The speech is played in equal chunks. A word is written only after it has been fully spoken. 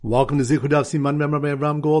Welcome to Zichud Daf Siman Mem Rabbi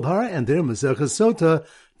Avram Goldhara and their Masechah Sotah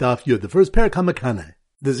Daf Yud, the first parak HaMakane.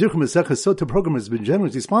 The Zichud Masechah Sotah program has been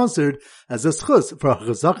generously sponsored as a schus for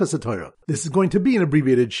Chazachas HaTorah. This is going to be an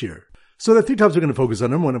abbreviated shir. So the three topics we're going to focus on.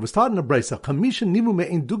 Number one, it was taught in a brisa. Chamisha nivu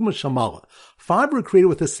me'ein dugma shamala. Five were created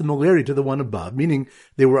with a similarity to the one above, meaning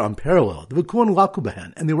they were unparalleled. V'kuan laku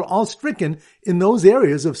behen, and they were all stricken in those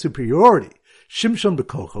areas of superiority. Shimshon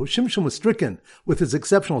bekocho. Shimshon was stricken with his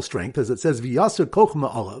exceptional strength, as it says, V'yaser koch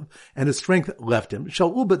ma'alav, and his strength left him.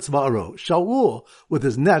 Shaul betzva'aro. Shaul with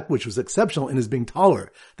his neck, which was exceptional in his being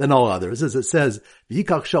taller than all others, as it says,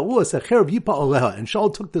 V'yikach Shaul secher v'yipa aleha, and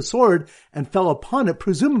Shaul took the sword and fell upon it,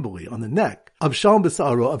 presumably on the neck. Avshalom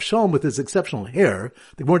b'sa'aro, Avshalom with his exceptional hair.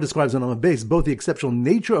 The Gemara describes on the base both the exceptional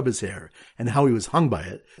nature of his hair and how he was hung by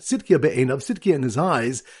it. Sitkia be'einav, Sitkia in his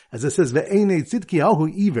eyes, as it says, Ve'einei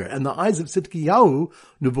Sitkiyahu iver, and the eyes of Sitkiyahu,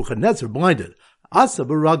 Nebuchadnezzar, blinded. Asa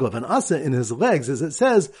b'raglav, and Asa in his legs, as it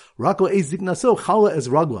says, Rako ezik naso chala as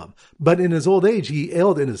raglav. But in his old age he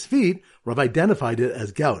ailed in his feet. Rav identified it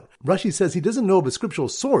as gout. Rashi says he doesn't know of a scriptural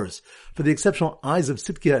source for the exceptional eyes of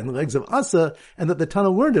Sitkia and legs of Asa, and that the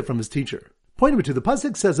Tana learned it from his teacher. Point number two, the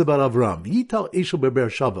pasuk says about Avram, Yital Eshel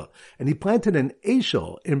be'Beersheva, and he planted an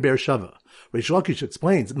Eshel in Beersheva. Reish Lakish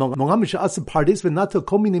explains,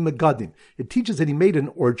 it teaches that he made an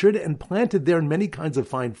orchard and planted there many kinds of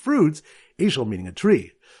fine fruits, Eshel meaning a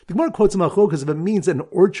tree. The Gemara quotes Machokas if it means an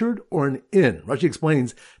orchard or an inn. Rashi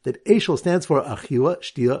explains that Eshel stands for Achila,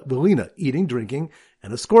 Shtia, Velina, eating, drinking,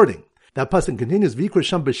 and escorting. That pasuk continues, V'yikra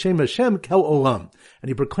sham b'shem Hashem kel olam, and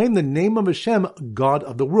he proclaimed the name of Hashem, God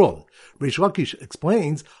of the world. Reish Lakish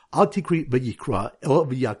explains, Al tikri v'yikra el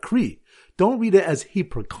v'yakri. Don't read it as he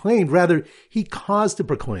proclaimed, rather he caused to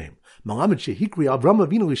proclaim. Malamed shehikri Avram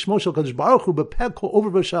Avinu lishmo shel Kadosh Baruch Hu b'peh kol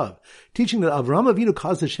over v'shav, teaching that Avram Avinu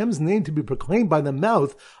caused Hashem's name to be proclaimed by the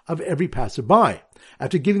mouth of every passerby.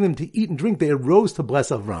 After giving them to eat and drink, they arose to bless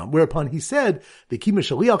Avram, whereupon he said, V'ki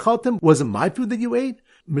mishaliach chaltem, was it my food that you ate?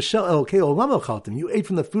 Mishel elkei olam chaltem, you ate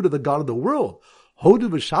from the food of the God of the world. Hodu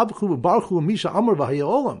v'shavchu v'baruchu v'misha amar v'haya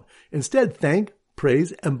olam. Instead, thank,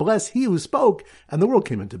 praise, and bless he who spoke, and the world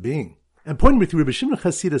came into being. And point number three, Rabbi Shimon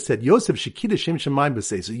Chasida said, Yosef shekida shem shemayim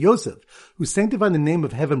b'sei. So Yosef, who sanctified the name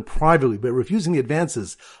of heaven privately by refusing the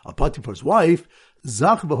advances of Potiphar's wife,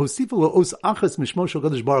 Zach v'hosifu lo'os achas mishmo shel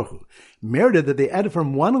Kadosh Baruch Hu, merited that they added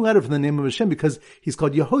from one letter from the name of Hashem because he's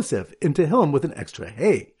called Yehosef in Tehillim with an extra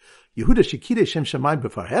hey. Yehuda shekida shem shemayim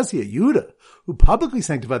b'farhesia, Yehuda, who publicly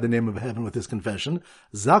sanctified the name of heaven with his confession,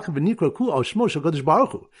 Zach v'nikra ku al shmo shel Kadosh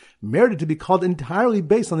Baruch Hu, merited to be called entirely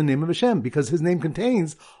based on the name of Hashem because his name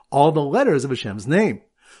contains all the letters of Hashem's name.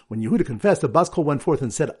 When Yehuda confessed, the Bas Kol went forth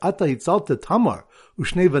and said, Ata hitzalta Tamar,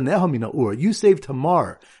 u'shnei vaneha mina ur, you saved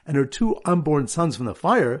Tamar and her two unborn sons from the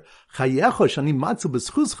fire, chayecha shani matzu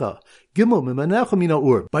b'schuzcha, gimel mimanecha mina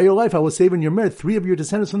ur, by your life I will save in your merit three of your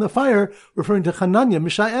descendants from the fire, referring to Hananiah,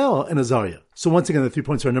 Mishael, and Azariah. So once again, the 3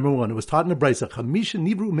 points are: number one, it was taught in a brisa, Chamisha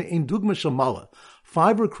nivru me'ein dugma shamala.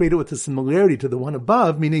 Five were created with a similarity to the one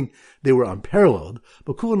above, meaning they were unparalleled,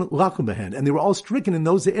 but kulan laku behen, and they were all stricken in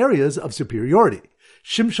those areas of superiority.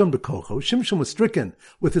 Shimshon bekocho. Shimshon was stricken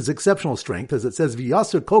with his exceptional strength, as it says,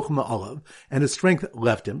 V'yaser koch ma'alav, and his strength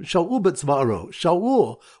left him. Shaul betzva'aro.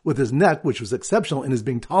 Shaul with his neck, which was exceptional in his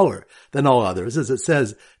being taller than all others, as it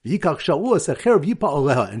says, V'yikach Shaul secher v'yipa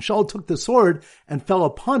aleha, and Shaul took the sword and fell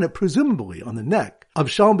upon it, presumably on the neck.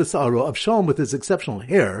 Avshalom b'sa'aro, Avshalom with his exceptional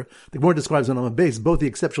hair. The Gemara describes on the base both the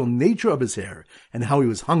exceptional nature of his hair and how he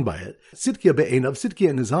was hung by it. Sitkia be'einav, Sitkia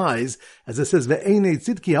in his eyes, as it says, Ve'einei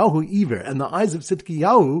Sitkiyahu iver, and the eyes of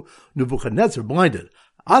Sitkiyahu, Nebuchadnezzar, blinded.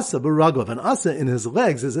 Asa b'raglav, and Asa in his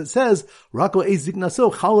legs, as it says, Rako ezik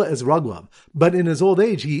naso chala as raglav. But in his old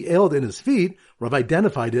age he ailed in his feet. Rav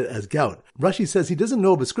identified it as gout. Rashi says he doesn't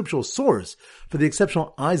know of a scriptural source for the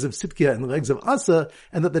exceptional eyes of Sitkia and legs of Asa,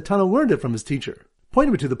 and that the Tana learned it from his teacher. Point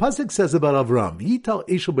number two, the pasuk says about Avram, Yital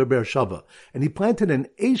Eshel be'Beersheva, and he planted an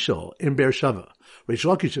Eshel in Beersheva. Reish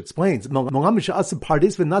Lakish explains,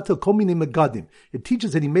 it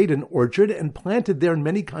teaches that he made an orchard and planted there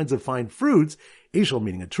many kinds of fine fruits, Eshel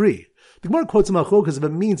meaning a tree. The Gemara quotes Machokas if it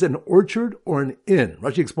means an orchard or an inn.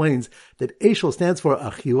 Rashi explains that Eshel stands for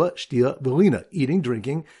Achila, Shtia, Velina, eating,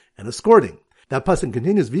 drinking, and escorting. That pasuk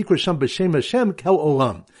continues, V'yikra sham b'shem Hashem kel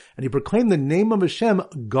olam, and he proclaimed the name of Hashem,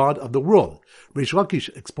 God of the world. Reish Lakish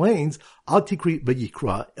explains, Al tikri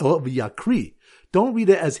v'yikra el v'yakri. Don't read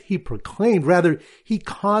it as he proclaimed, rather he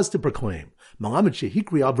caused to proclaim. Malamed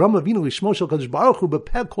shehikri Avram Avinu lishmo shel Kadosh Baruch Hu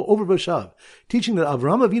b'peh kol over v'shav, teaching that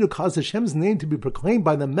Avram Avinu caused Hashem's name to be proclaimed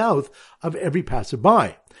by the mouth of every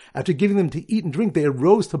passerby. After giving them to eat and drink, they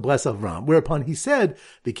arose to bless Avram, whereupon he said,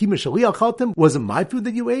 V'ki mishaliach chaltem, was it my food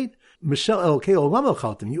that you ate? Mishel elokei olam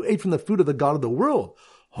elchaltem. You ate from the food of the God of the world.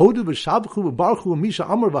 Hodu v'shavchu v'baruchu v'misha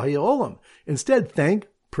amar v'haya olam. Instead, thank,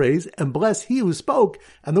 praise, and bless he who spoke,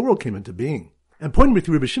 and the world came into being. And pointing me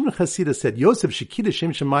to Rabbi Shimon Chasida said, Yosef shekida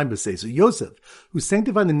shem shemayim b'sei. So Yosef, who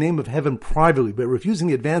sanctified the name of heaven privately by refusing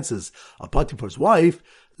the advances of Potiphar's wife,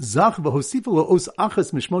 Zach v'hosifu lo os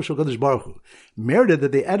achas mishmo shel Kadosh Baruch Hu, merited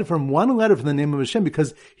that they added from one letter from the name of Hashem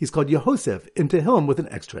because he's called Yehosef in Tehillim with an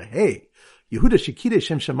extra hey. Yehuda shekida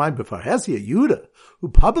shem shemayim b'farhesia, Yehuda, who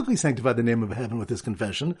publicly sanctified the name of heaven with his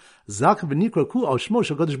confession, Zach v'nikra ku al shmo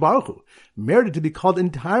shel Kadosh Baruch Hu, merited to be called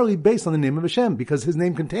entirely based on the name of Hashem because his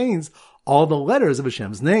name contains all the letters of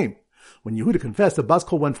Hashem's name. When Yehuda confessed, the Bas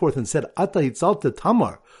Kol went forth and said, Ata hitzalta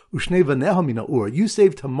Tamar, u'shnei vaneha mina ur. You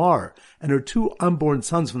saved Tamar and her two unborn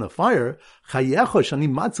sons from the fire. Chayecha shani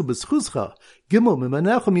matzu b'schuzcha, gimel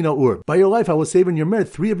mimanecha mina ur. By your life I will save in your merit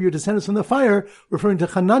 3 of your descendants from the fire, referring to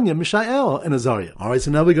Hananiah, Mishael, and Azariah. Alright,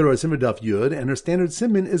 so now we go to our Simon Daf Yud, and our standard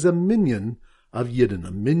Simon is a minion of Yidden,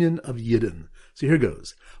 a minion of Yidden. So here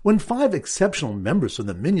goes. When 5 exceptional members from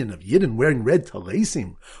the minion of Yidden wearing red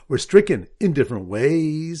talesim were stricken in different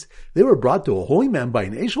ways, they were brought to a holy man by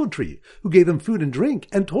an eshel tree who gave them food and drink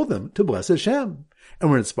and told them to bless Hashem, and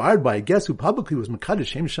were inspired by a guest who publicly was Mekadosh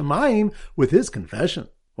Shem Shamayim with his confession.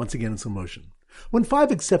 Once again in slow motion. When 5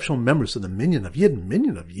 exceptional members of the minion of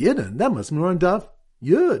Yidden, that must be on Daf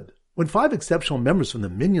Yud. When 5 exceptional members from the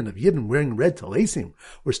minion of Yidden wearing red talesim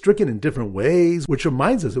were stricken in different ways, which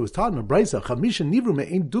reminds us it was taught in a brisa, Chamisha Nivru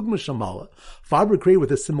Me'ein Dugma Shamala, 5 were created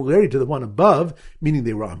with a similarity to the one above, meaning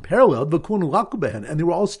they were unparalleled, V'kun Lakubehen, and they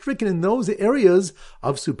were all stricken in those areas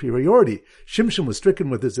of superiority. Shimshon was stricken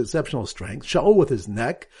with his exceptional strength, Shaul with his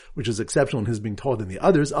neck, which is exceptional in his being taller than the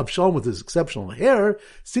others, Abshalom with his exceptional hair,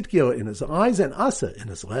 Sitkiah in his eyes, and Asa in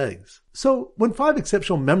his legs. So, when 5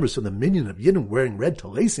 exceptional members from the minion of Yidden wearing red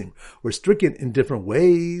talesim were stricken in different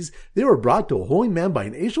ways, they were brought to a holy man by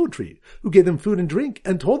an eshel tree, who gave them food and drink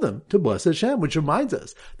and told them to bless Hashem, which reminds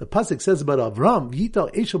us, the pasuk says about Avram,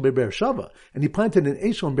 V'yital eshel be'Beersheva, and he planted an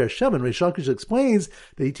eshel in Beersheva, and Reish Lakish explains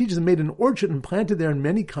that he teaches and made an orchard and planted there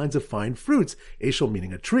many kinds of fine fruits, eshel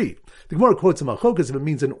meaning a tree. The Gemara quotes a Machokas if it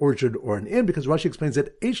means an orchard or an inn, because Rashi explains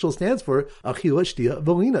that eshel stands for achila, shtia,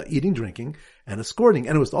 velina, eating, drinking, and escorting.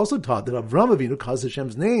 And it was also taught that Avram Avinu caused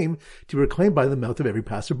Hashem's name to be proclaimed by the mouth of every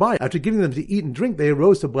passerby. After giving them to eat and drink, they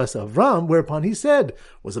arose to bless Avram, whereupon he said,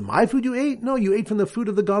 was it my food you ate? No, you ate from the food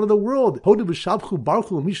of the God of the world. Hodu v'shavchu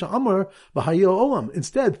baruchu misha amar v'haya olam.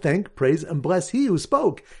 Instead, thank, praise, and bless he who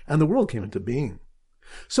spoke, and the world came into being.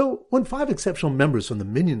 So, when 5 exceptional members from the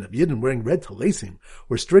minion of Yidden wearing red talesim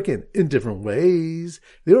were stricken in different ways,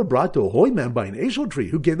 they were brought to a holy man by an eshel tree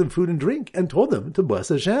who gave them food and drink and told them to bless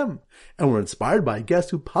Hashem, and were inspired by a guest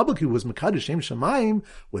who publicly was Mekadosh Shem Shamayim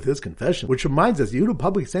with his confession, which reminds us, Yehuda who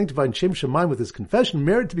publicly sanctified Shem Shamayim with his confession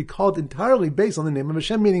merited to be called entirely based on the name of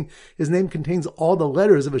Hashem, meaning his name contains all the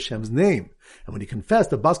letters of Hashem's name. And when he confessed,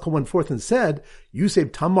 the Bas Kol went forth and said, you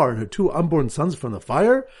saved Tamar and her 2 unborn sons from the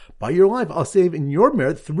fire. By your life, I'll save in your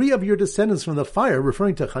merit 3 of your descendants from the fire,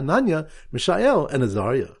 referring to Hananiah, Mishael, and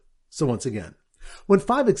Azariah. So once again, when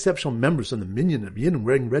 5 exceptional members from the minion of Yidden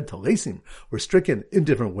wearing red talesim were stricken in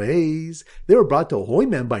different ways, they were brought to a holy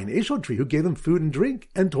man by an eshel tree who gave them food and drink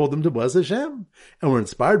and told them to bless Hashem, and were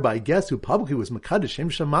inspired by a guest who publicly was Mekadosh Shem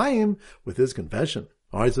Shamayim with his confession.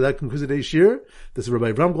 Alright, so that concludes today's shir. This is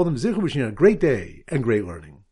Rabbi Avram Golden Zichu wishing you a great day and great learning.